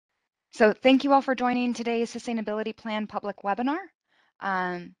So thank you all for joining today's Sustainability Plan public webinar.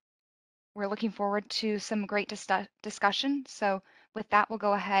 Um, we're looking forward to some great discussion. So with that, we'll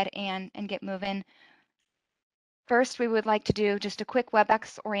go ahead and get moving. First, we would like to do just a quick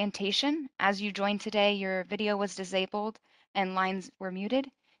WebEx orientation. As you joined today, your video was disabled and lines were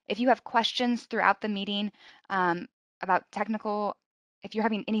muted. If you have questions throughout the meeting about if you're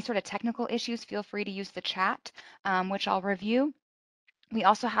having any sort of technical issues, feel free to use the chat, which I'll review. We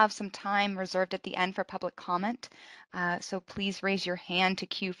also have some time reserved at the end for public comment. So please raise your hand to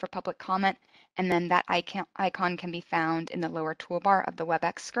queue for public comment, and then that icon can be found in the lower toolbar of the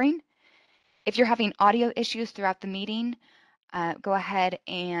WebEx screen. If you're having audio issues throughout the meeting, go ahead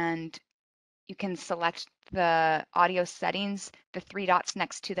and you can select the audio settings, the three dots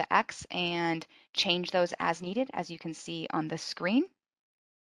next to the X, and change those as needed, as you can see on the screen.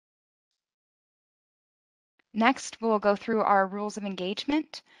 Next, we'll go through our rules of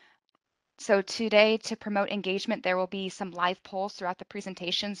engagement. So today, to promote engagement, there will be some live polls throughout the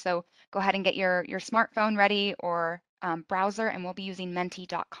presentation. So go ahead and get your smartphone ready or browser, and we'll be using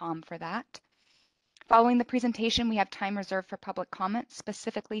menti.com for that. Following the presentation, we have time reserved for public comment,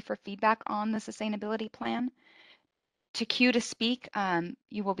 specifically for feedback on the sustainability plan. To queue to speak,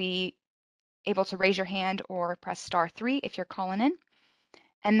 you will be able to raise your hand or press *3 if you're calling in.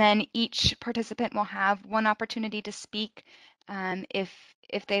 And then each participant will have one opportunity to speak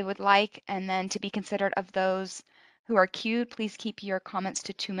if they would like, and then to be considered of those who are queued, please keep your comments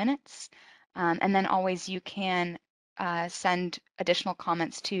to 2 minutes. And then always you can send additional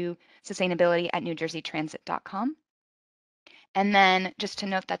comments to sustainability@newjerseytransit.com. And then just to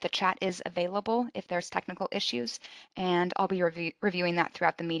note that the chat is available if there's technical issues, and I'll be reviewing that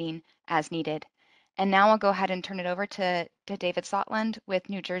throughout the meeting as needed. And now I'll go ahead and turn it over to David Sotland with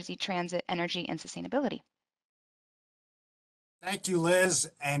New Jersey Transit Energy and Sustainability. Thank you, Liz,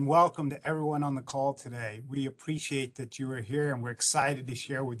 and welcome to everyone on the call today. We appreciate that you are here, and we're excited to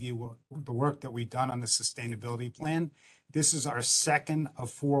share with you the work that we've done on the sustainability plan. This is our second of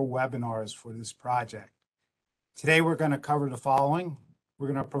 4 webinars for this project. Today, we're going to cover the following. We're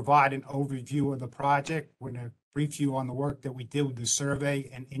going to provide an overview of the project. We're going to brief you on the work that we did with the survey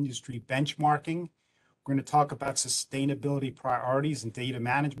and industry benchmarking. We're going to talk about sustainability priorities and data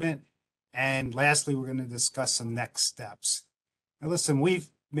management. And lastly, we're going to discuss some next steps. Now, listen,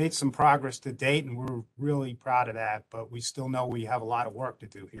 we've made some progress to date, and we're really proud of that, but we still know we have a lot of work to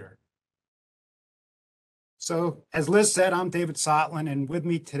do here. So, as Liz said, I'm David Sotland, and with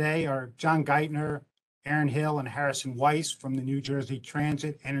me today are John Geithner, Aaron Hill, and Harrison Weiss from the New Jersey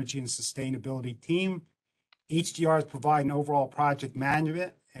Transit Energy and Sustainability team. HDR is providing overall project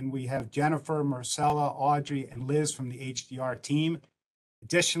management, and we have Jennifer, Marcella, Audrey, and Liz from the HDR team.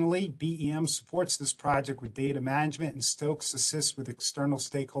 Additionally, BEM supports this project with data management, and Stokes assists with external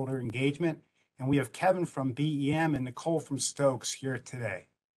stakeholder engagement. And we have Kevin from BEM and Nicole from Stokes here today.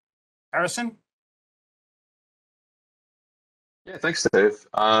 Harrison? Yeah, thanks, Dave.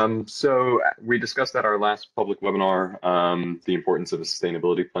 So we discussed at our last public webinar the importance of a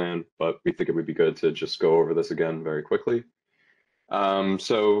sustainability plan, but we think it would be good to just go over this again very quickly.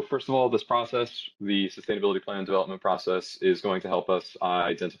 So first of all, this process, the sustainability plan development process, is going to help us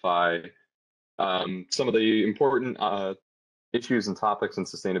identify some of the important issues and topics in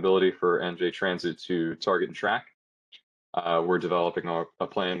sustainability for NJ Transit to target and track. We're developing a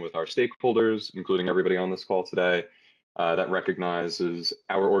plan with our stakeholders, including everybody on this call today, that recognizes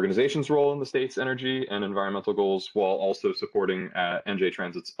our organization's role in the state's energy and environmental goals, while also supporting NJ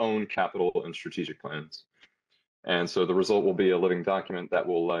Transit's own capital and strategic plans. And so the result will be a living document that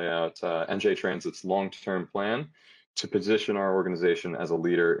will lay out NJ Transit's long-term plan to position our organization as a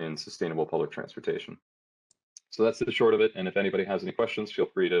leader in sustainable public transportation. So that's the short of it. And if anybody has any questions, feel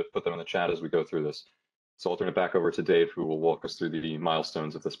free to put them in the chat as we go through this. So I'll turn it back over to Dave, who will walk us through the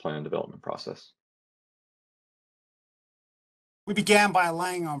milestones of this plan development process. We began by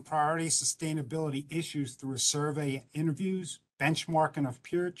laying on priority sustainability issues through a survey and interviews, benchmarking of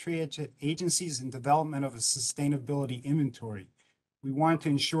pure transit agencies, and development of a sustainability inventory. We wanted to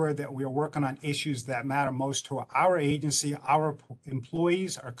ensure that we are working on issues that matter most to our agency, our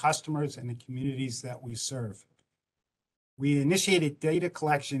employees, our customers, and the communities that we serve. We initiated data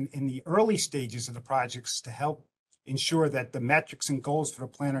collection in the early stages of the projects to help ensure that the metrics and goals for the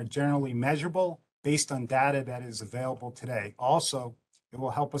plan are generally measurable based on data that is available today. Also, it will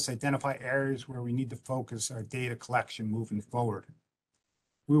help us identify areas where we need to focus our data collection moving forward.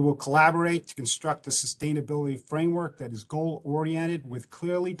 We will collaborate to construct a sustainability framework that is goal-oriented with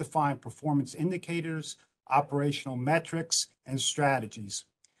clearly defined performance indicators, operational metrics, and strategies.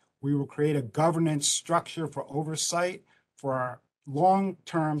 We will create a governance structure for oversight for our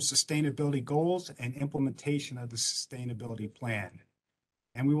long-term sustainability goals and implementation of the sustainability plan.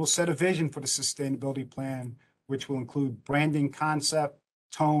 And we will set a vision for the sustainability plan, which will include branding concept,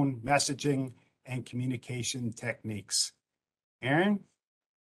 tone, messaging, and communication techniques. Erin?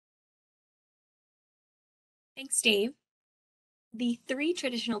 Thanks, Dave. The three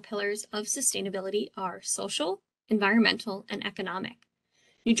traditional pillars of sustainability are social, environmental, and economic.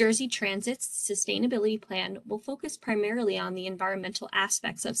 New Jersey Transit's sustainability plan will focus primarily on the environmental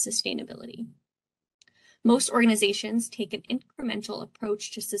aspects of sustainability. Most organizations take an incremental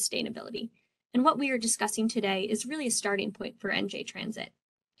approach to sustainability, and what we are discussing today is really a starting point for NJ Transit.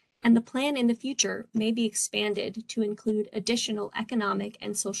 And the plan in the future may be expanded to include additional economic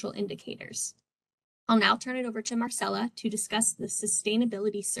and social indicators. I'll now turn it over to Marcella to discuss the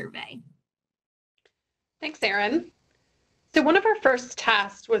sustainability survey. Thanks, Erin. So one of our first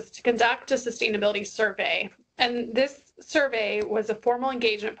tasks was to conduct a sustainability survey. And this survey was a formal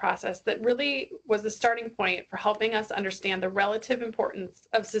engagement process that really was the starting point for helping us understand the relative importance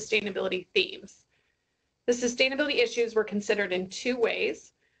of sustainability themes. The sustainability issues were considered in two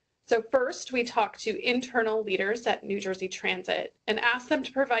ways. So first, we talked to internal leaders at New Jersey Transit and asked them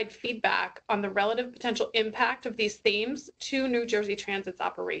to provide feedback on the relative potential impact of these themes to New Jersey Transit's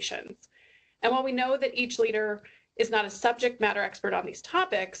operations. And while we know that each leader is not a subject matter expert on these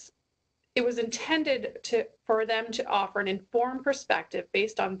topics, it was intended for them to offer an informed perspective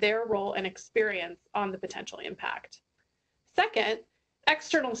based on their role and experience on the potential impact. Second,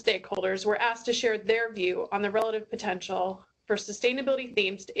 external stakeholders were asked to share their view on the relative potential for sustainability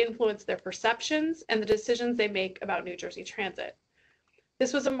themes to influence their perceptions and the decisions they make about New Jersey Transit.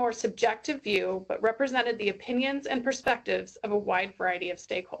 This was a more subjective view, but represented the opinions and perspectives of a wide variety of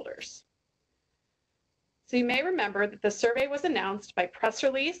stakeholders. So you may remember that the survey was announced by press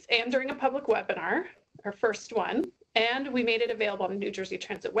release and during a public webinar, our first one, and we made it available on the New Jersey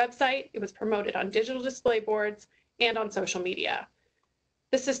Transit website. It was promoted on digital display boards and on social media.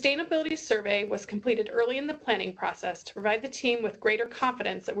 The sustainability survey was completed early in the planning process to provide the team with greater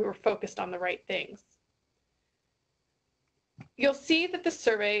confidence that we were focused on the right things. You'll see that the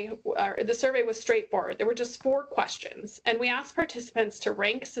survey was straightforward. There were just 4 questions, and we asked participants to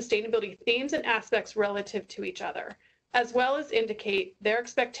rank sustainability themes and aspects relative to each other, as well as indicate their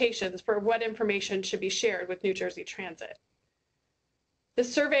expectations for what information should be shared with New Jersey Transit. The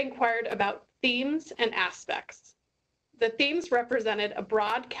survey inquired about themes and aspects. The themes represented a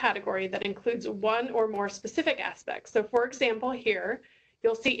broad category that includes one or more specific aspects. So for example, here,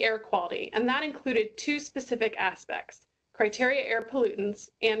 you'll see air quality, and that included 2 specific aspects: criteria air pollutants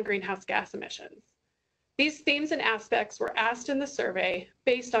and greenhouse gas emissions. These themes and aspects were asked in the survey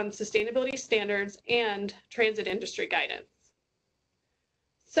based on sustainability standards and transit industry guidance.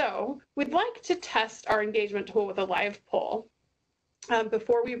 So we'd like to test our engagement tool with a live poll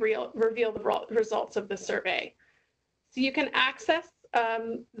before we reveal the results of the survey. So you can access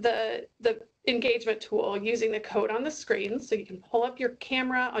the engagement tool using the code on the screen. So you can pull up your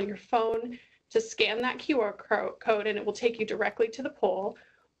camera on your phone to scan that QR code, and it will take you directly to the poll.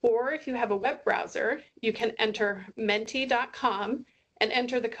 Or if you have a web browser, you can enter menti.com and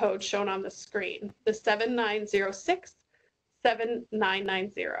enter the code shown on the screen, the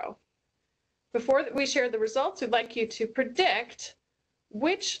 7906-7990. Before we share the results, we'd like you to predict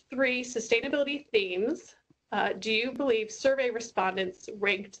which 3 sustainability themes do you believe survey respondents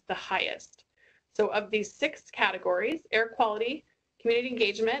ranked the highest? So of these 6 categories: air quality, community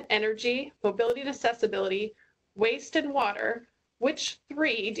engagement, energy, mobility and accessibility, waste and water, which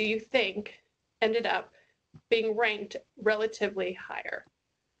 3 do you think ended up being ranked relatively higher?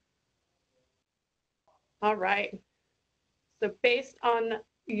 All right. So based on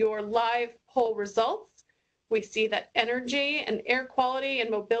your live poll results, we see that energy and air quality and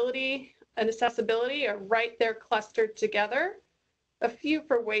mobility and accessibility are right there clustered together. A few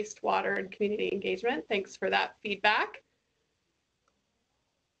for wastewater and community engagement. Thanks for that feedback.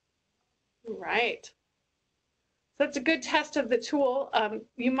 All right. So that's a good test of the tool.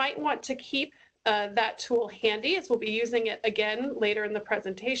 You might want to keep that tool handy, as we'll be using it again later in the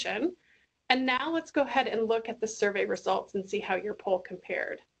presentation. And now let's go ahead and look at the survey results and see how your poll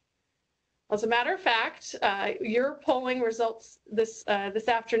compared. As a matter of fact, your polling results this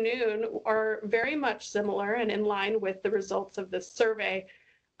afternoon are very much similar and in line with the results of this survey.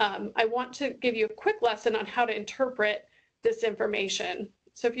 I want to give you a quick lesson on how to interpret this information.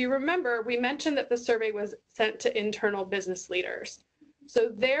 So if you remember, we mentioned that the survey was sent to internal business leaders. So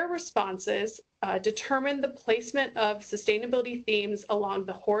their responses determined the placement of sustainability themes along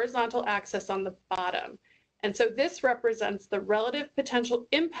the horizontal axis on the bottom. And so this represents the relative potential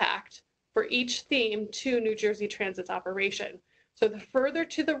impact for each theme to New Jersey Transit's operation. So the further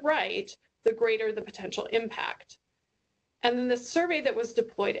to the right, the greater the potential impact. And then the survey that was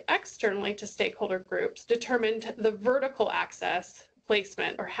deployed externally to stakeholder groups determined the vertical axis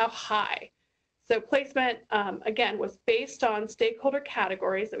placement, or how high. So placement, again, was based on stakeholder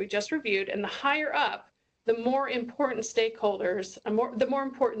categories that we just reviewed, and the higher up, the more important stakeholders, the more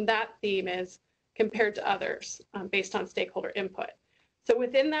important that theme is compared to others based on stakeholder input. So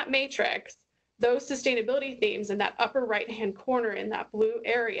within that matrix, those sustainability themes in that upper right-hand corner in that blue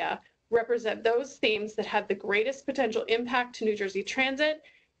area represent those themes that had the greatest potential impact to New Jersey Transit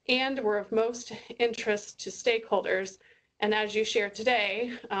and were of most interest to stakeholders. And as you shared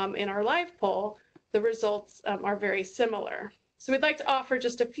today in our live poll, the results are very similar. So we'd like to offer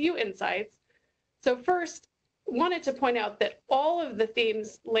just a few insights. So first, wanted to point out that all of the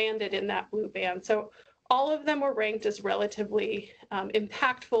themes landed in that blue band. So all of them were ranked as relatively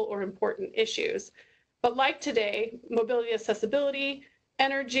impactful or important issues. But like today, mobility, accessibility,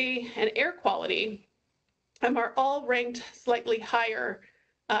 energy, and air quality are all ranked slightly higher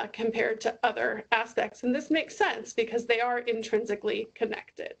compared to other aspects. And this makes sense because they are intrinsically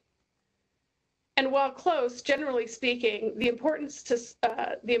connected. And while close, generally speaking, the importance to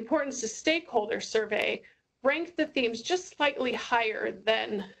stakeholder survey ranked the themes just slightly higher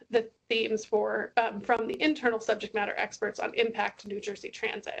than the themes from the internal subject matter experts on impact to New Jersey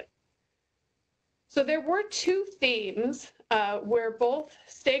Transit. So there were two themes where both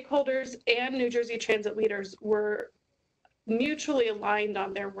stakeholders and New Jersey Transit leaders were mutually aligned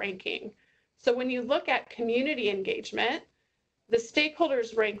on their ranking. So when you look at community engagement, the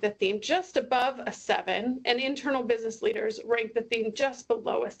stakeholders rank the theme just above a 7, and internal business leaders rank the theme just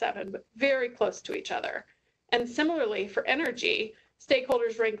below a 7, but very close to each other. And similarly for energy,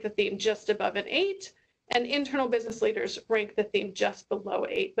 stakeholders rank the theme just above an 8, and internal business leaders rank the theme just below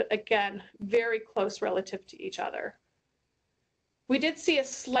 8, but again, very close relative to each other. We did see a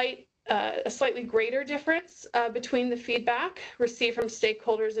slightly greater difference between the feedback received from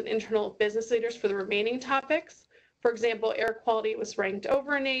stakeholders and internal business leaders for the remaining topics. For example, air quality was ranked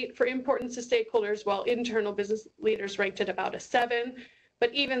over an 8 for importance to stakeholders, while internal business leaders ranked it about a 7.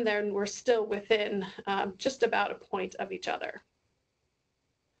 But even then, we're still within just about a point of each other.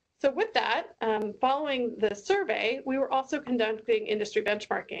 So with that, following the survey, we were also conducting industry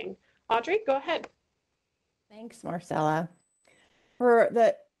benchmarking. Audrey, go ahead. Thanks, Marcella. For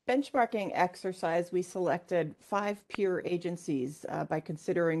the benchmarking exercise, we selected 5 peer agencies by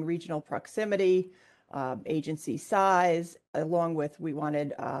considering regional proximity, agency size, along with we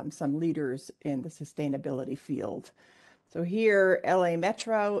wanted some leaders in the sustainability field. So here, LA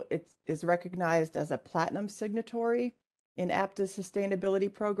Metro is recognized as a platinum signatory in APTA's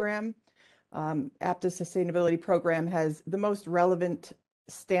sustainability program. APTA's sustainability program has the most relevant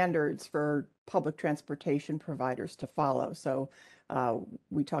standards for public transportation providers to follow. So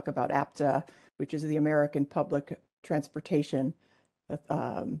we talk about APTA, which is the American Public Transportation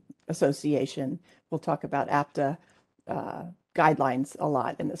Association. We'll talk about APTA guidelines a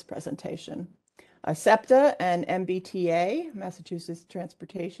lot in this presentation. SEPTA and MBTA, Massachusetts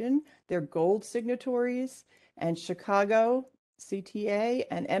Transportation, they're gold signatories, and Chicago, CTA,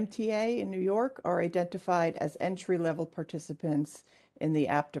 and MTA in New York are identified as entry-level participants in the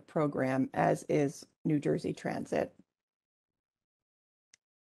APTA program, as is New Jersey Transit.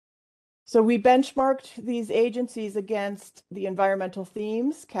 So we benchmarked these agencies against the environmental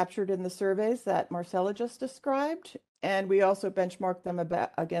themes captured in the surveys that Marcella just described, and we also benchmarked them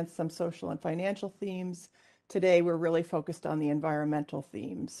against some social and financial themes. Today, we're really focused on the environmental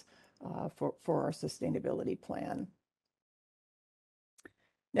themes for our sustainability plan.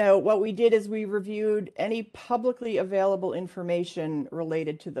 Now, what we did is we reviewed any publicly available information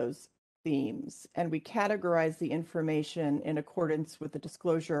related to those themes, and we categorized the information in accordance with the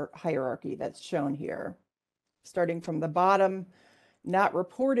disclosure hierarchy that's shown here. Starting from the bottom, not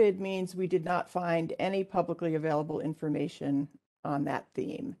reported means we did not find any publicly available information on that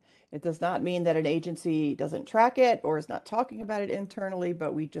theme. It does not mean that an agency doesn't track it or is not talking about it internally,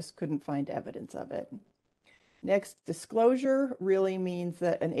 but we just couldn't find evidence of it. Next, disclosure really means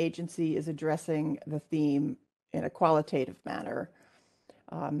that an agency is addressing the theme in a qualitative manner.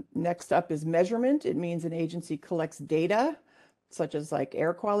 Next up is measurement. It means an agency collects data, such as like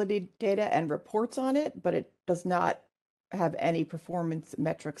air quality data, and reports on it, but it does not have any performance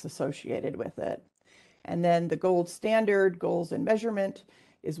metrics associated with it. And then the gold standard, goals and measurement,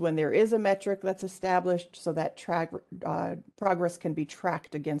 is when there is a metric that's established so that progress can be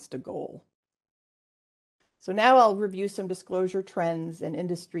tracked against a goal. So now I'll review some disclosure trends and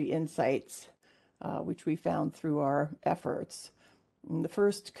industry insights, which we found through our efforts. And the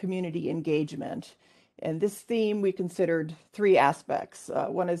first, community engagement. And this theme, we considered three aspects.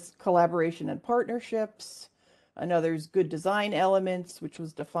 One is collaboration and partnerships. Another is good design elements, which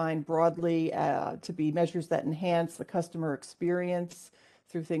was defined broadly to be measures that enhance the customer experience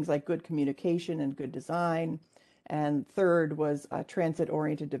through things like good communication and good design. And third was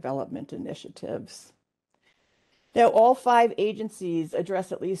transit-oriented development initiatives. Now, all 5 agencies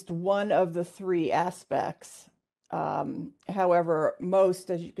address at least one of the 3 aspects. However, most,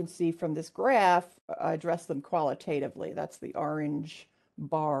 as you can see from this graph, address them qualitatively. That's the orange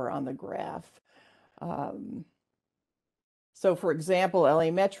bar on the graph. So, for example,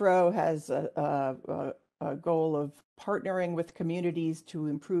 LA Metro has a goal of partnering with communities to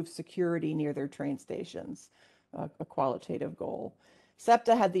improve security near their train stations, a qualitative goal.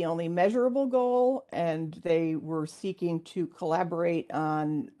 SEPTA had the only measurable goal, and they were seeking to collaborate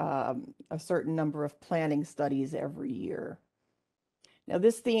on a certain number of planning studies every year. Now,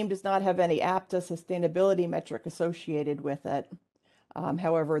 this theme does not have any APTA sustainability metric associated with it.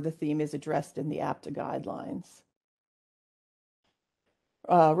 However, the theme is addressed in the APTA guidelines.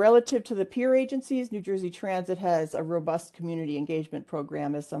 Relative to the peer agencies, New Jersey Transit has a robust community engagement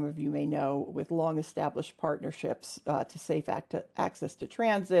program, as some of you may know, with long-established partnerships to safe access to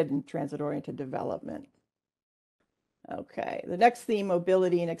transit and transit-oriented development. Okay, the next theme,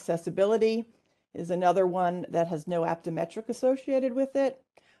 mobility and accessibility, is another one that has no APTA metric associated with it,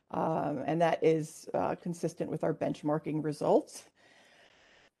 and that is consistent with our benchmarking results.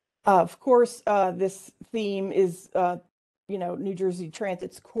 Of course, this theme is New Jersey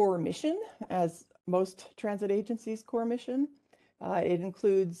Transit's core mission, as most transit agencies' core mission. It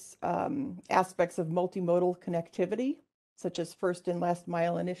includes aspects of multimodal connectivity, such as first and last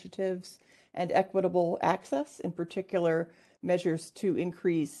mile initiatives, and equitable access, in particular, measures to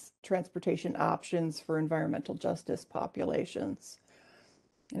increase transportation options for environmental justice populations.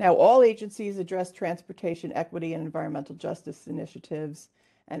 Now, all agencies address transportation equity and environmental justice initiatives,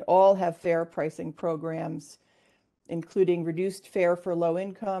 and all have fair pricing programs, including reduced fare for low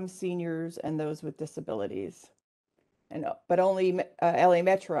income, seniors, and those with disabilities. But only LA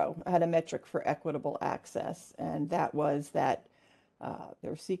Metro had a metric for equitable access, and that was that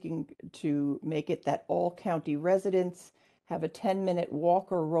they're seeking to make it that all county residents have a 10-minute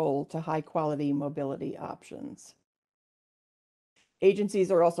walk or roll to high quality mobility options. Agencies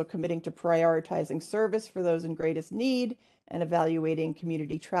are also committing to prioritizing service for those in greatest need and evaluating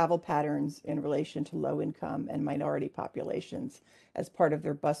community travel patterns in relation to low income and minority populations as part of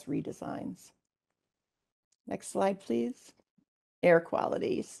their bus redesigns. Next slide, please. Air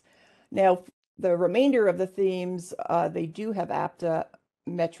qualities. Now, the remainder of the themes, they do have APTA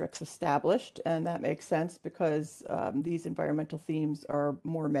metrics established, and that makes sense because these environmental themes are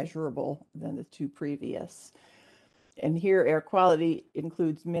more measurable than the 2 previous. And here, air quality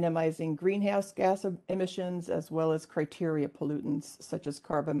includes minimizing greenhouse gas emissions as well as criteria pollutants such as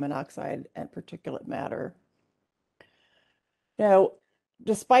carbon monoxide and particulate matter. Now,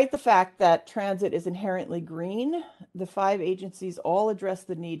 despite the fact that transit is inherently green, the 5 agencies all address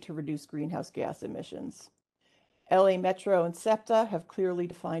the need to reduce greenhouse gas emissions. LA Metro and SEPTA have clearly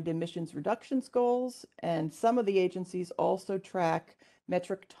defined emissions reductions goals, and some of the agencies also track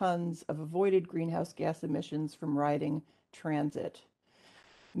metric tons of avoided greenhouse gas emissions from riding transit.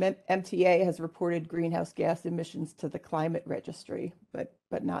 MTA has reported greenhouse gas emissions to the climate registry,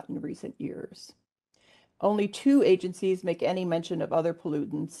 but not in recent years. Only 2 agencies make any mention of other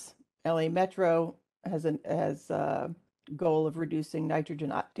pollutants. LA Metro has a goal of reducing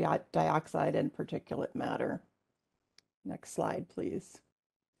nitrogen dioxide and particulate matter. Next slide, please.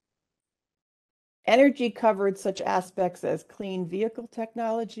 Energy covered such aspects as clean vehicle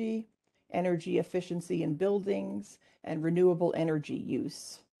technology, energy efficiency in buildings, and renewable energy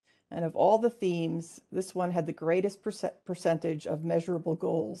use. And of all the themes, this one had the greatest percentage of measurable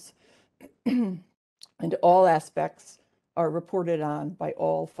goals. And all aspects are reported on by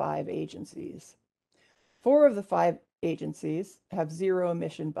all 5 agencies. 4 of the 5 agencies have zero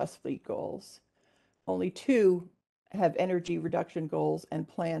emission bus fleet goals. Only 2 have energy reduction goals and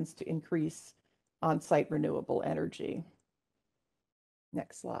plans to increase on-site renewable energy.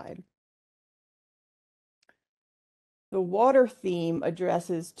 Next slide. The water theme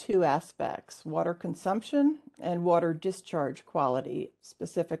addresses 2 aspects, water consumption and water discharge quality,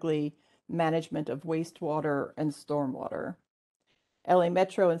 specifically management of wastewater and stormwater. LA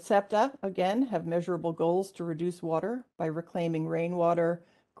Metro and SEPTA, again, have measurable goals to reduce water by reclaiming rainwater,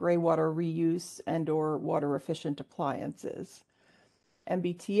 gray water reuse, and/or water efficient appliances.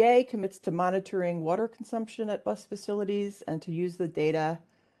 MBTA commits to monitoring water consumption at bus facilities and to use the data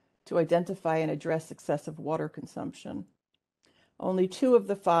to identify and address excessive water consumption. Only 2 of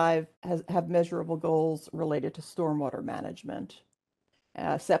the 5 have measurable goals related to stormwater management.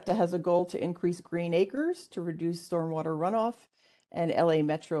 SEPTA has a goal to increase green acres to reduce stormwater runoff, and LA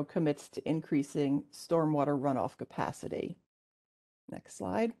Metro commits to increasing stormwater runoff capacity. Next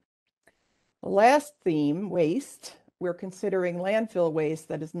slide. The last theme, waste, we're considering landfill waste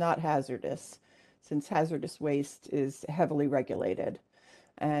that is not hazardous, since hazardous waste is heavily regulated.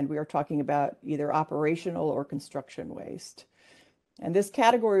 And we are talking about either operational or construction waste. And this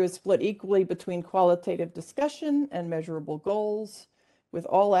category was split equally between qualitative discussion and measurable goals, with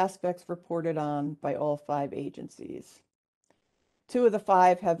all aspects reported on by all 5 agencies. 2 of the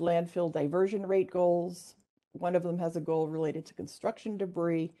 5 have landfill diversion rate goals. 1 of them has a goal related to construction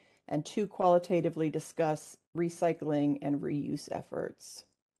debris, and 2 qualitatively discuss recycling and reuse efforts.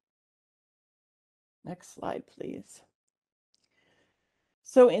 Next slide, please.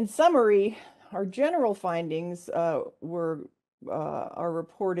 So in summary, our general findings are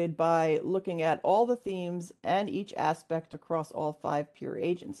reported by looking at all the themes and each aspect across all 5 peer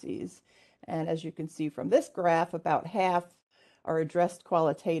agencies. And as you can see from this graph, about half are addressed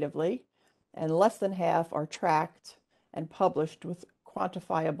qualitatively, and less than half are tracked and published with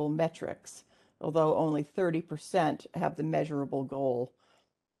quantifiable metrics, although only 30% have the measurable goal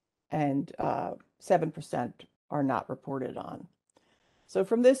and 7% are not reported on. So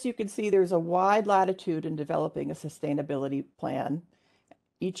from this, you can see there's a wide latitude in developing a sustainability plan.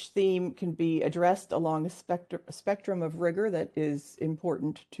 Each theme can be addressed along a spectrum of rigor that is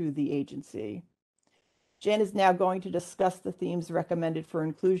important to the agency. Jen is now going to discuss the themes recommended for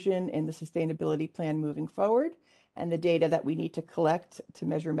inclusion in the sustainability plan moving forward, and the data that we need to collect to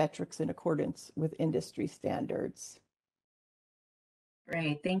measure metrics in accordance with industry standards.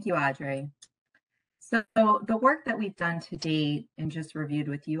 Great, thank you, Audrey. So the work that we've done to date and just reviewed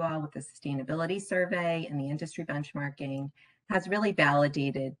with you all with the sustainability survey and the industry benchmarking has really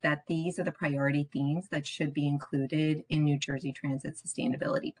validated that these are the priority themes that should be included in New Jersey Transit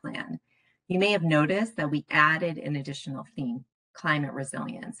Sustainability Plan. You may have noticed that we added an additional theme, climate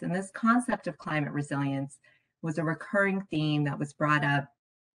resilience. And this concept of climate resilience was a recurring theme that was brought up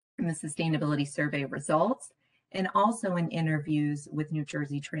in the sustainability survey results and also in interviews with New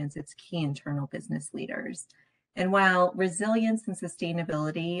Jersey Transit's key internal business leaders. And while resilience and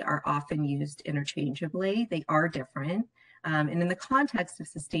sustainability are often used interchangeably, they are different. And in the context of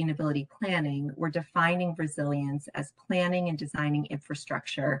sustainability planning, we're defining resilience as planning and designing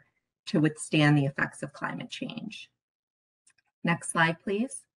infrastructure to withstand the effects of climate change. Next slide,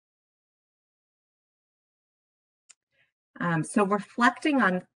 please. So reflecting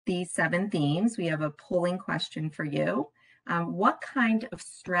on these 7 themes, we have a polling question for you. What kind of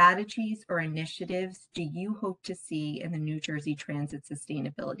strategies or initiatives do you hope to see in the New Jersey Transit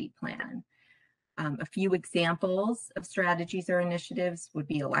Sustainability Plan? A few examples of strategies or initiatives would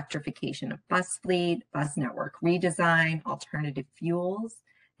be electrification of bus fleet, bus network redesign, alternative fuels,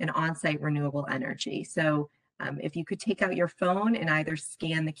 and on-site renewable energy. So if you could take out your phone and either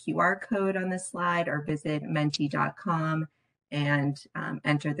scan the QR code on this slide or visit menti.com and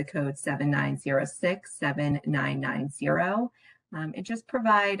enter the code 7906-7990 and just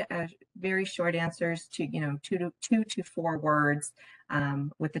provide very short answers to 2 to 4 words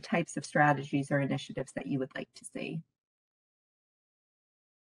with the types of strategies or initiatives that you would like to see.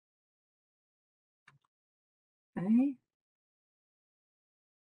 Okay.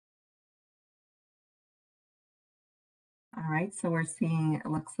 All right, so we're seeing, it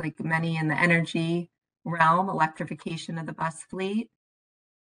looks like many in the energy realm, electrification of the bus fleet,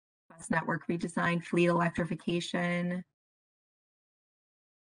 bus network redesign, fleet electrification,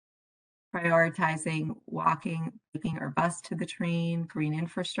 prioritizing walking, biking, or bus to the train, green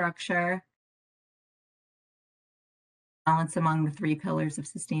infrastructure, balance among the 3 pillars of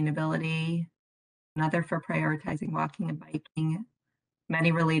sustainability, another for prioritizing walking and biking,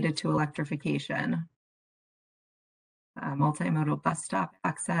 many related to electrification. Multimodal bus stop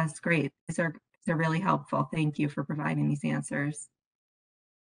access, great. These are really helpful. Thank you for providing these answers.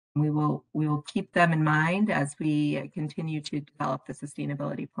 We will keep them in mind as we continue to develop the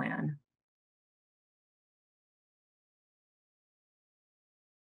sustainability plan.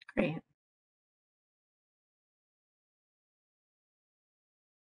 Great.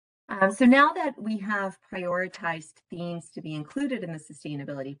 So now that we have prioritized themes to be included in the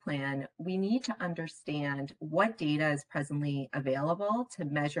sustainability plan, we need to understand what data is presently available to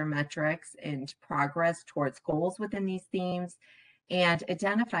measure metrics and progress towards goals within these themes, and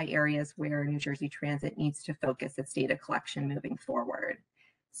identify areas where New Jersey Transit needs to focus its data collection moving forward.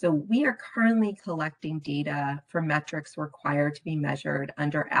 So we are currently collecting data for metrics required to be measured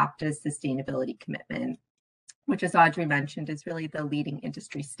under APTA's sustainability commitment, which, as Audrey mentioned, is really the leading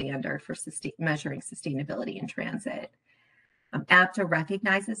industry standard for measuring sustainability in transit. APTA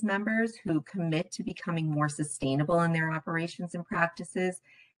recognizes members who commit to becoming more sustainable in their operations and practices.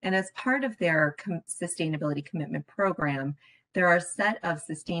 And as part of their sustainability commitment program, there are a set of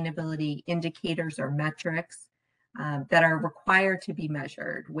sustainability indicators or metrics that are required to be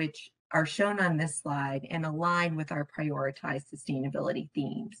measured, which are shown on this slide and align with our prioritized sustainability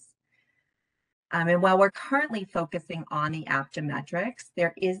themes. And while we're currently focusing on the APTA metrics,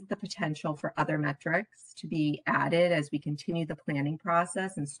 there is the potential for other metrics to be added as we continue the planning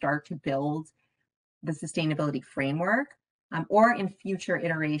process and start to build the sustainability framework, or in future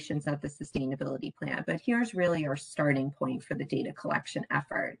iterations of the sustainability plan. But here's really our starting point for the data collection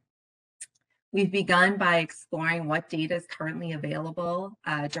effort. We've begun by exploring what data is currently available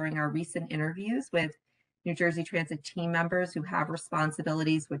during our recent interviews with New Jersey Transit team members who have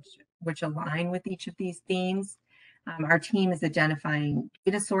responsibilities which align with each of these themes. Our team is identifying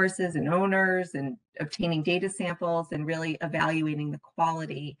data sources and owners and obtaining data samples and really evaluating the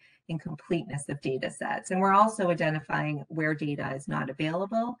quality and completeness of data sets. And we're also identifying where data is not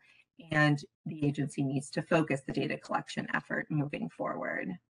available and the agency needs to focus the data collection effort moving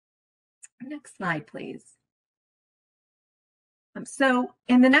forward. Next slide, please. So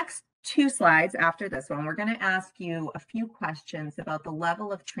in the next 2 slides after this one, we're going to ask you a few questions about the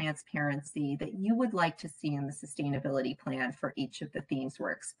level of transparency that you would like to see in the sustainability plan for each of the themes we're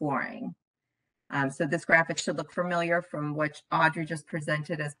exploring. So this graphic should look familiar from what Audrey just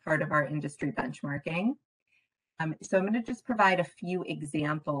presented as part of our industry benchmarking. So I'm going to just provide a few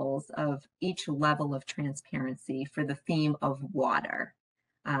examples of each level of transparency for the theme of water.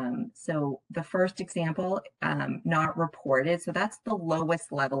 So the first example, not reported. So that's the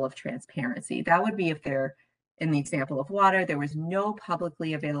lowest level of transparency. That would be if there, in the example of water, there was no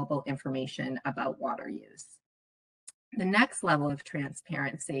publicly available information about water use. The next level of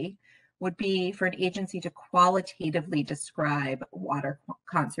transparency would be for an agency to qualitatively describe water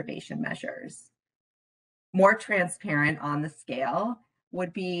conservation measures. More transparent on the scale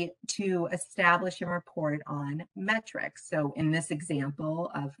would be to establish and report on metrics. So in this example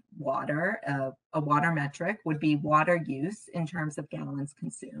of water, a water metric would be water use in terms of gallons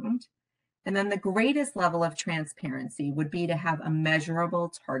consumed. And then the greatest level of transparency would be to have a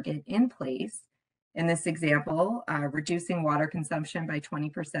measurable target in place. In this example, reducing water consumption by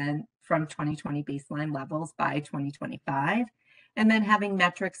 20% from 2020 baseline levels by 2025, and then having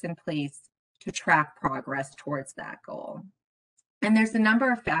metrics in place to track progress towards that goal. And there's a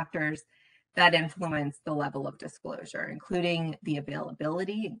number of factors that influence the level of disclosure, including the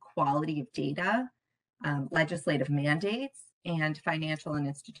availability and quality of data, legislative mandates, and financial and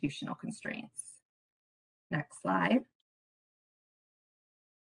institutional constraints. Next slide.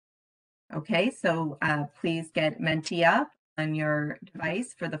 Okay, so please get Menti up on your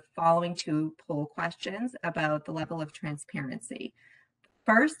device for the following 2 poll questions about the level of transparency.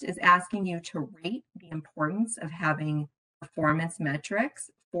 First is asking you to rate the importance of having performance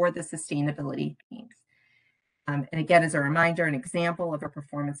metrics for the sustainability themes. And again, as a reminder, an example of a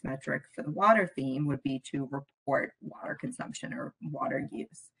performance metric for the water theme would be to report water consumption or water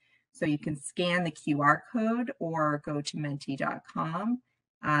use. So you can scan the QR code or go to menti.com,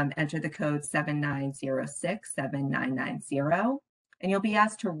 enter the code 79067990, and you'll be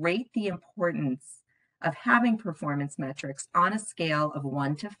asked to rate the importance of having performance metrics on a scale of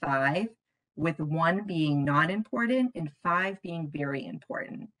 1 to 5, with 1 being not important and 5 being very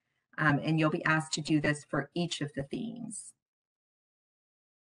important. And you'll be asked to do this for each of the themes.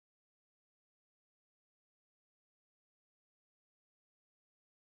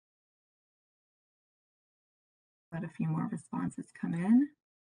 Let a few more responses come in.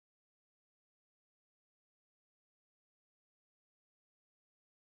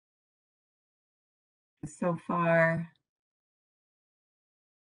 So far,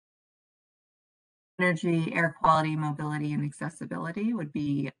 energy, air quality, mobility, and accessibility would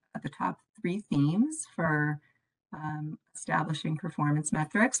be the top 3 themes for establishing performance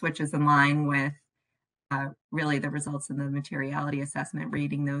metrics, which is in line with really the results in the materiality assessment,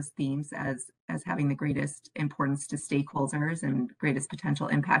 rating those themes as having the greatest importance to stakeholders and greatest potential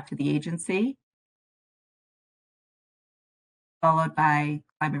impact to the agency. Followed by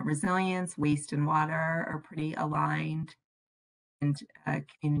climate resilience, waste and water are pretty aligned, and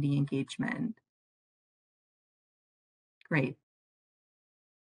community engagement. Great.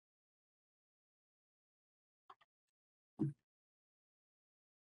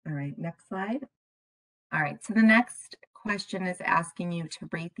 All right, next slide. All right, so the next question is asking you to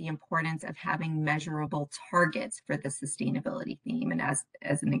rate the importance of having measurable targets for the sustainability theme. And as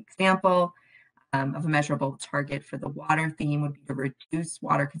an example, of a measurable target for the water theme would be to reduce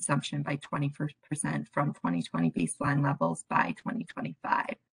water consumption by 20% from 2020 baseline levels by 2025.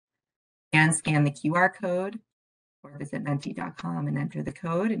 And scan the QR code or visit menti.com and enter the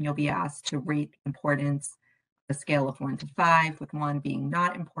code, and you'll be asked to rate the importance on a scale of 1 to 5, with 1 being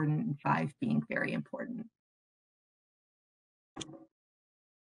not important and 5 being very important.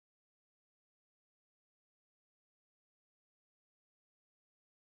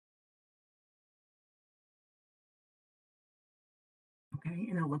 Okay,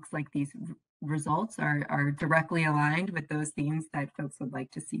 and it looks like these results are directly aligned with those themes that folks would like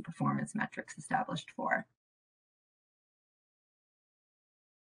to see performance metrics established for.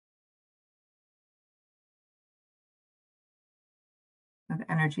 Of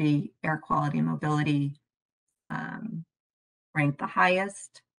energy, air quality, and mobility ranked the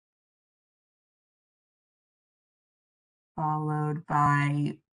highest, followed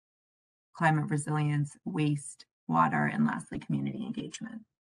by climate resilience, waste, water, and lastly, community engagement.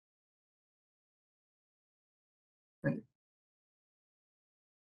 Great.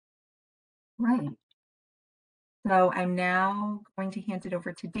 Right. So I'm now going to hand it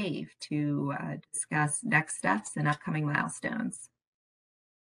over to Dave to discuss next steps and upcoming milestones.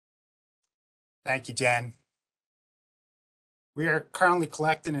 Thank you, Jen. We are currently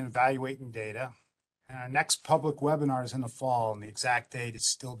collecting and evaluating data. Our next public webinar is in the fall, and the exact date is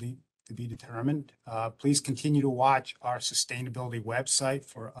still to be determined. Please continue to watch our sustainability website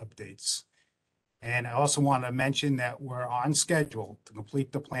for updates. And I also want to mention that we're on schedule to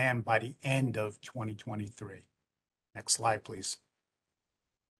complete the plan by the end of 2023. Next slide, please.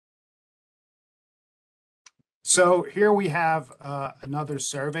 So here we have another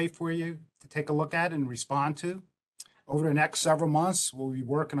survey for you to take a look at and respond to. Over the next several months, we'll be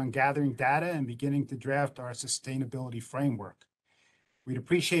working on gathering data and beginning to draft our sustainability framework. We'd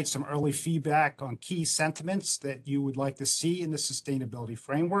appreciate some early feedback on key sentiments that you would like to see in the sustainability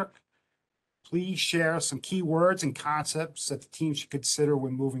framework. Please share some key words and concepts that the team should consider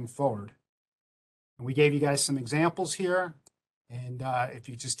when moving forward. And we gave you guys some examples here. And if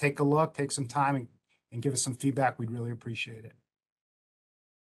you just take a look, take some time and give us some feedback, we'd really appreciate it.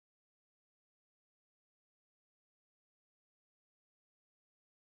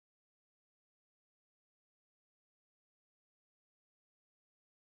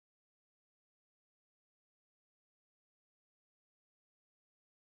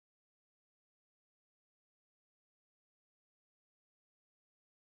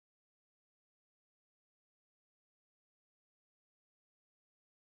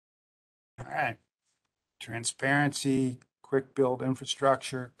 All right. Transparency, quick build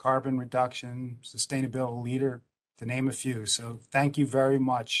infrastructure, carbon reduction, sustainability leader, to name a few. So thank you very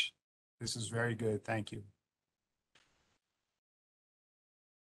much. This is very good. Thank you.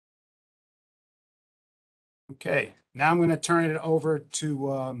 Okay, now I'm going to turn it over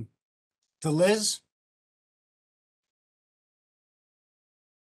to Liz.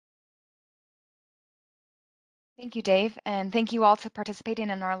 Thank you, Dave, and thank you all for participating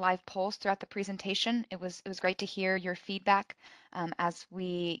in our live polls throughout the presentation. It was great to hear your feedback as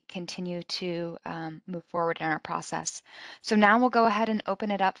we continue to move forward in our process. So now we'll go ahead and open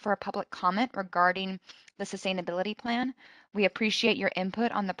it up for a public comment regarding the sustainability plan. We appreciate your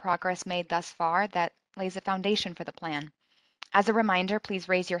input on the progress made thus far that lays a foundation for the plan. As a reminder, please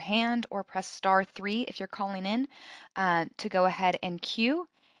raise your hand or press *3 if you're calling in to go ahead and queue.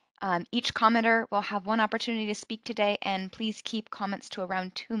 Each commenter will have one opportunity to speak today, and please keep comments to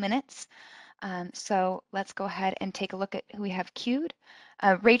around 2 minutes. So let's go ahead and take a look at who we have queued.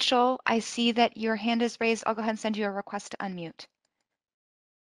 Rachel, I see that your hand is raised. I'll go ahead and send you a request to unmute.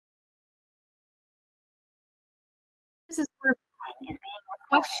 This is for a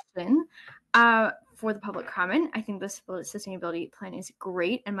question for the public comment. I think this sustainability plan is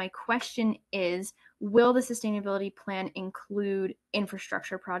great. And my question is, will the sustainability plan include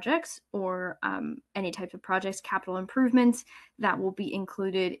infrastructure projects or any types of projects, capital improvements that will be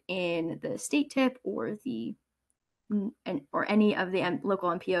included in the state tip or any of the local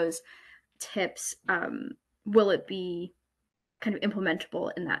MPOs tips? Will it be kind of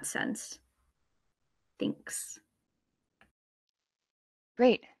implementable in that sense? Thanks.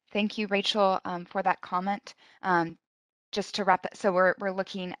 Great. Thank you, Rachel, for that comment. Just to wrap it, so we're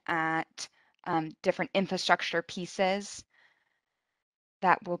looking at different infrastructure pieces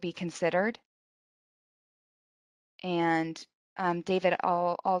that will be considered. And David,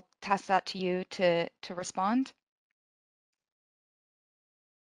 I'll pass that to you to respond.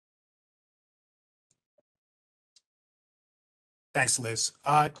 Thanks, Liz.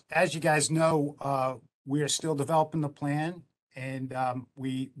 As you guys know, we are still developing the plan, and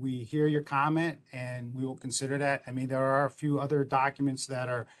we hear your comment, and we will consider that. I mean, there are a few other documents that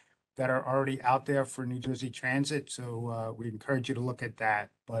are already out there for New Jersey Transit, so we encourage you to look at that.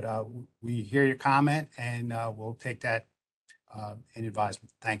 But we hear your comment, and we'll take that in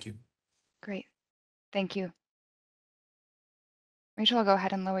advisement. Thank you. Great. Thank you. Rachel, I'll go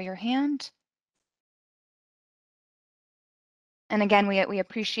ahead and lower your hand. And again, we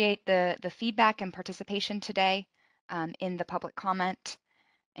appreciate the feedback and participation today in the public comment,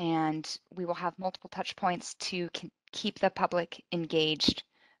 and we will have multiple touch points to keep the public engaged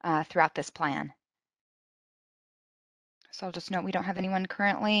throughout this plan. So I'll just note we don't have anyone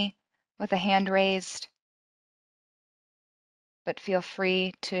currently with a hand raised, but feel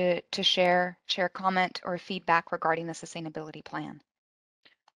free to share comment or feedback regarding the sustainability plan.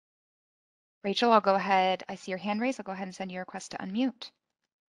 Rachel, I'll go ahead. I see your hand raised. I'll go ahead and send you a request to unmute.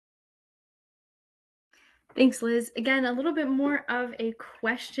 Thanks, Liz. Again, a little bit more of a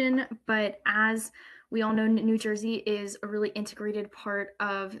question, but as we all know, New Jersey is a really integrated part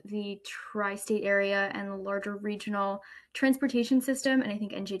of the tri-state area and the larger regional transportation system. And I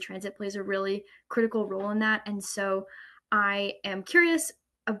think NJ Transit plays a really critical role in that. And so I am curious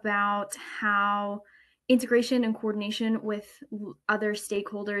about how integration and coordination with other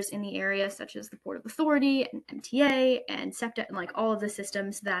stakeholders in the area, such as the Port Authority and MTA and SEPTA, and like all of the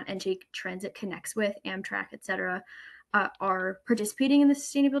systems that NJ Transit connects with, Amtrak, et cetera, are participating in the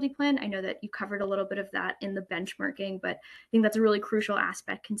sustainability plan. I know that you covered a little bit of that in the benchmarking, but I think that's a really crucial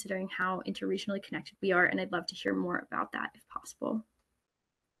aspect considering how interregionally connected we are. And I'd love to hear more about that if possible.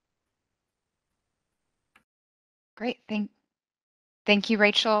 Great. Thank you,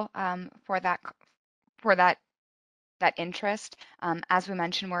 Rachel, for that interest. As we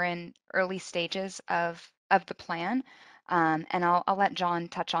mentioned, we're in early stages of the plan, and I'll let John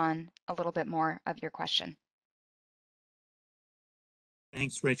touch on a little bit more of your question.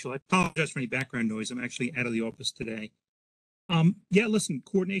 Thanks, Rachel. I apologize for any background noise. I'm actually out of the office today. Yeah, listen,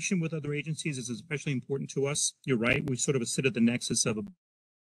 coordination with other agencies is especially important to us. You're right. We sort of sit at the nexus of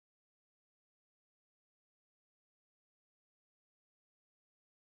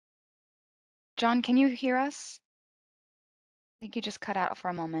John, can you hear us? I think you just cut out for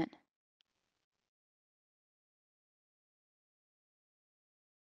a moment.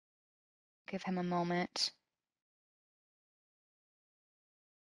 Give him a moment.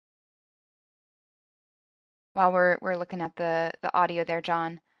 While we're looking at the audio there,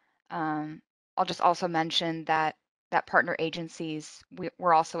 John, I'll just also mention that partner agencies,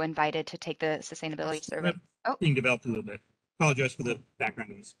 we're also invited to take the sustainability survey. Oh, being developed a little bit. Apologize for the background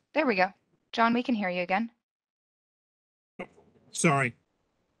noise. there we go. John, we can hear you again. Sorry.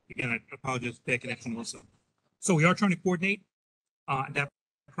 Again, I apologize for bad connection also. So we are trying to coordinate. That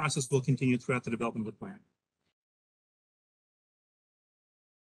process will continue throughout the development of the plan.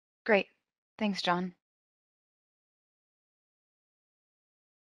 Great. Thanks, John.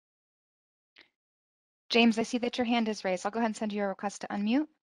 James, I see that your hand is raised. I'll go ahead and send you a request to unmute.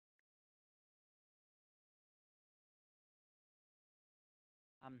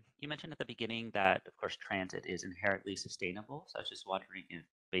 You mentioned at the beginning that, of course, transit is inherently sustainable. So I was just wondering if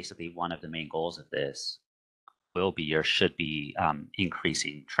basically one of the main goals of this will be or should be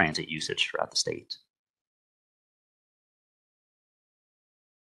increasing transit usage throughout the state.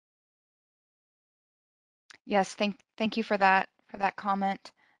 Yes, thank you for that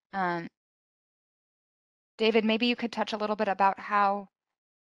comment. David, maybe you could touch a little bit about how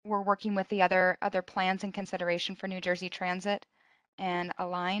we're working with the other plans in consideration for New Jersey Transit and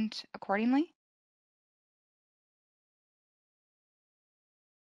aligned accordingly.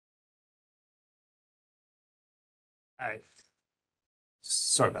 All right.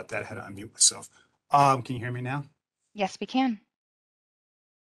 Sorry about that. I had to unmute myself. Can you hear me now? Yes, we can.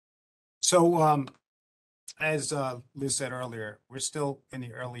 So as Liz said earlier, we're still in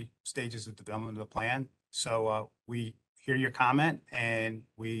the early stages of development of the plan. So we hear your comment, and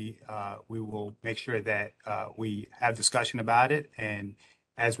we will make sure that we have discussion about it. And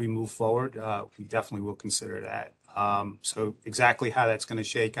as we move forward, we definitely will consider that. So exactly how that's going to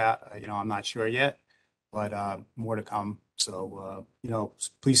shake out, I'm not sure yet, but more to come. So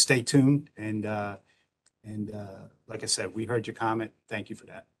please stay tuned. And like I said, we heard your comment. Thank you for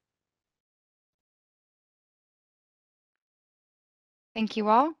that. Thank you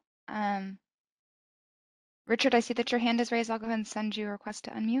all. Richard, I see that your hand is raised. I'll go ahead and send you a request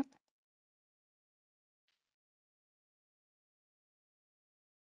to unmute.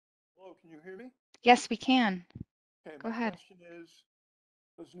 Hello, can you hear me? Yes, we can. Okay, Go my ahead. question is,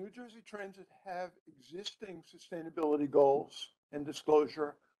 does New Jersey Transit have existing sustainability goals and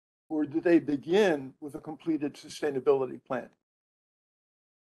disclosure, or do they begin with a completed sustainability plan?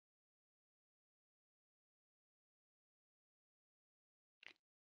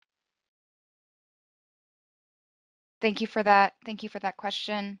 Thank you for that. Thank you for that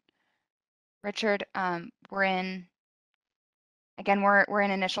question, Richard. We're in, again, we're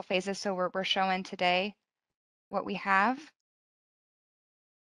in initial phases, so we're showing today what we have.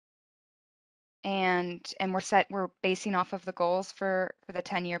 And we're basing off of the goals for the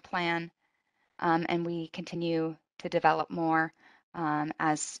 10-year plan. And we continue to develop more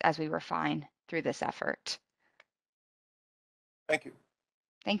as we refine through this effort. Thank you.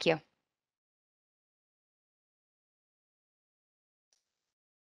 Thank you.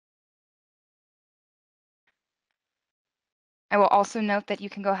 I will also note that you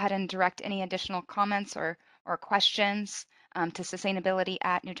can go ahead and direct any additional comments or questions to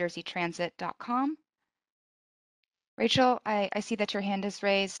sustainability@newjerseytransit.com. Rachel, I see that your hand is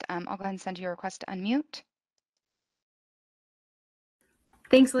raised. I'll go ahead and send you a request to unmute.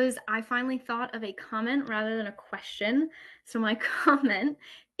 Thanks, Liz. I finally thought of a comment rather than a question. So my comment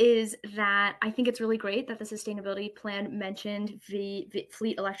is that I think it's really great that the sustainability plan mentioned the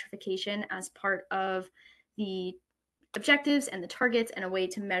fleet electrification as part of the objectives and the targets and a way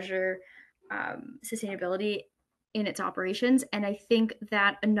to measure sustainability in its operations. And I think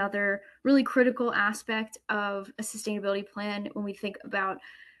that another really critical aspect of a sustainability plan when we think about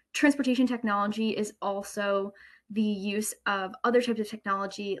transportation technology is also the use of other types of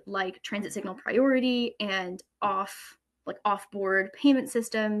technology like transit signal priority and off-board payment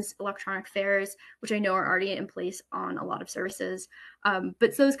systems, electronic fares, which I know are already in place on a lot of services.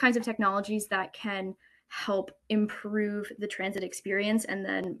 But those kinds of technologies that can help improve the transit experience, and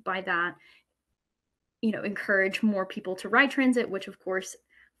then by that, encourage more people to ride transit, which of course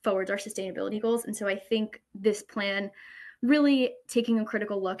forwards our sustainability goals. And so I think this plan really taking a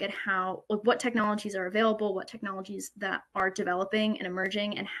critical look at what technologies are available, what technologies that are developing and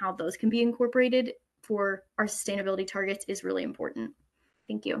emerging, and how those can be incorporated for our sustainability targets is really important.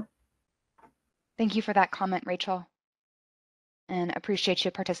 Thank you. Thank you for that comment, Rachel, and appreciate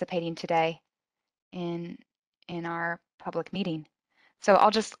you participating today in our public meeting. So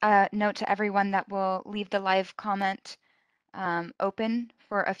I'll just note to everyone that we'll leave the live comment open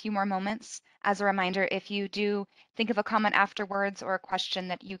for a few more moments. As a reminder, if you do think of a comment afterwards or a question,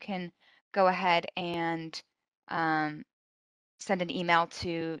 that you can go ahead and send an email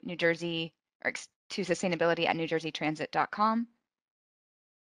to New Jersey or to sustainability@newjerseytransit.com.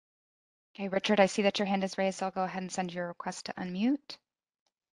 Okay, Richard, I see that your hand is raised, so I'll go ahead and send your request to unmute.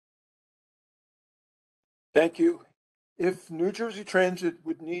 Thank you. If New Jersey Transit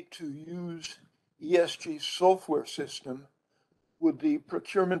would need to use ESG software system, would the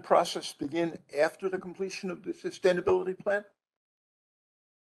procurement process begin after the completion of the sustainability plan?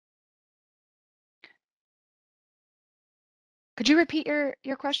 Could you repeat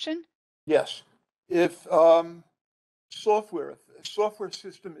your question? Yes. If a software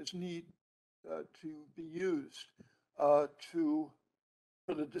system is need to be used for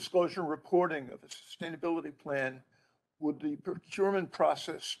the disclosure and reporting of a sustainability plan, would the procurement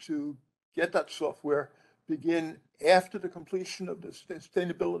process to get that software begin after the completion of the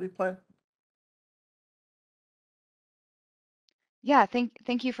sustainability plan? Yeah,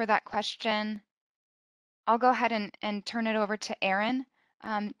 thank you for that question. I'll go ahead and turn it over to Aaron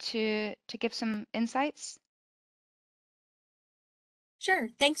to give some insights. Sure.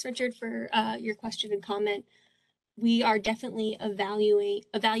 Thanks, Richard, for your question and comment. We are definitely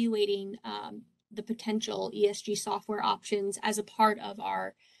evaluating the potential ESG software options as a part of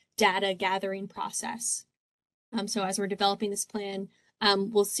our data gathering process. So as we're developing this plan,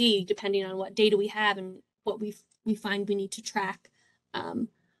 we'll see, depending on what data we have and what we find we need to track,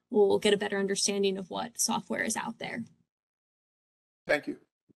 we'll get a better understanding of what software is out there. Thank you.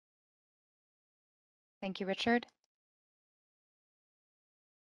 Thank you, Richard.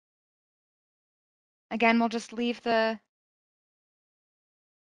 Again, we'll just leave the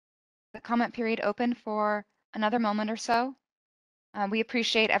comment period open for another moment or so. We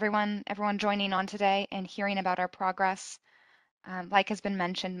appreciate everyone joining on today and hearing about our progress. Like has been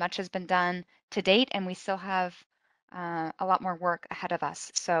mentioned, much has been done to date, and we still have a lot more work ahead of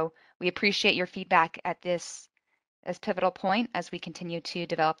us. So we appreciate your feedback at this pivotal point as we continue to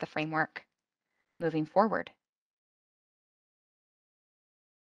develop the framework moving forward.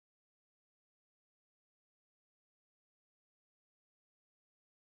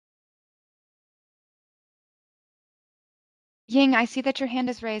 Ying, I see that your hand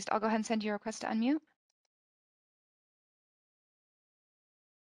is raised. I'll go ahead and send you a request to unmute.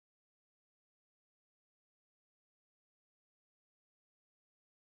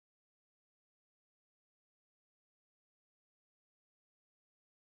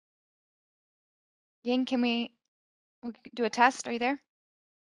 Ying, can we do a test? Are you there?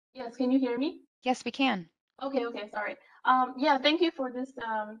 Yes, can you hear me? Yes, we can. Okay, sorry. Yeah, thank you for this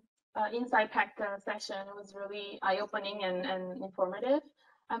insight-packed session. It was really eye-opening and informative.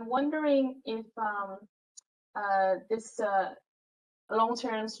 I'm wondering if this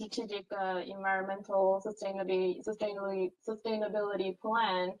long-term strategic environmental sustainability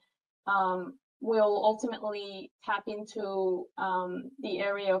plan will ultimately tap into the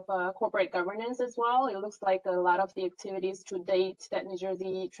area of corporate governance as well. It looks like a lot of the activities to date that New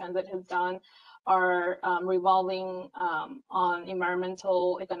Jersey Transit has done are revolving on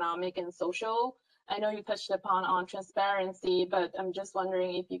environmental, economic, and social. I know you touched upon on transparency, but I'm just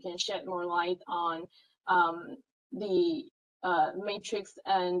wondering if you can shed more light on the matrix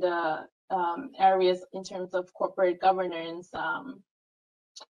and areas in terms of corporate governance,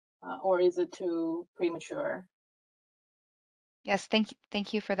 or is it too premature? Yes,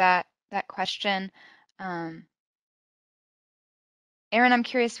 thank you for that question. Aaron, I'm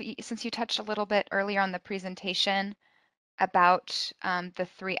curious, since you touched a little bit earlier on the presentation about the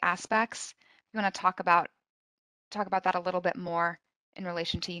three aspects, you want to talk about that a little bit more in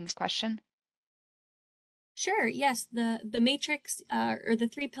relation to Ying's question? Sure. Yes, the matrix or the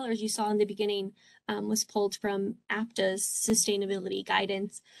three pillars you saw in the beginning was pulled from APTA's sustainability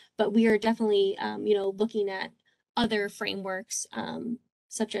guidance, but we are definitely looking at other frameworks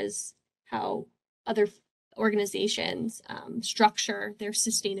such as how other organizations structure their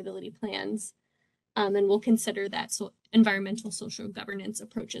sustainability plans, and we'll consider that environmental social governance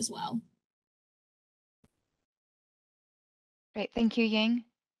approach as well. Great, thank you, Ying.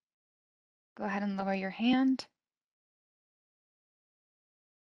 Go ahead and lower your hand.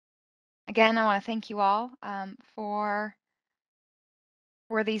 Again, I want to thank you all for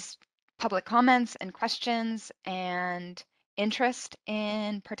these public comments and questions and interest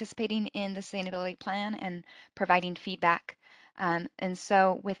in participating in the sustainability plan and providing feedback. And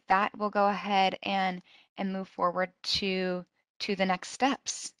so with that, we'll go ahead and move forward to the next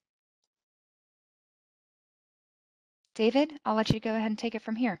steps. David, I'll let you go ahead and take it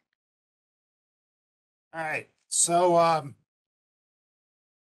from here. All right, so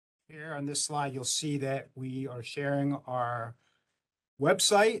here on this slide, you'll see that we are sharing our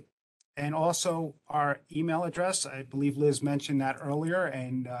website and also our email address. I believe Liz mentioned that earlier,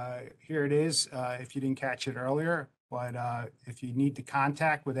 and here it is if you didn't catch it earlier. But if you need to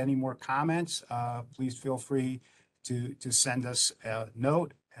contact with any more comments, please feel free to send us a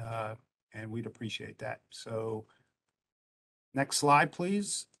note, and we'd appreciate that. So next slide,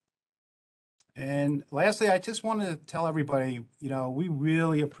 please. And lastly, I just want to tell everybody, we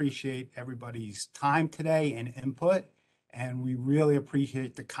really appreciate everybody's time today and input, and we really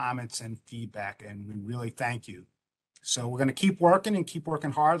appreciate the comments and feedback, and we really thank you. So we're going to keep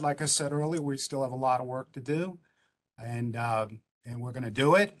working hard. Like I said earlier, we still have a lot of work to do, and we're going to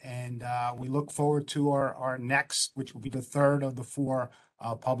do it. And we look forward to our next, which will be the third of the 4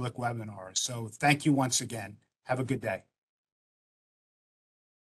 public webinars. So thank you once again. Have a good day.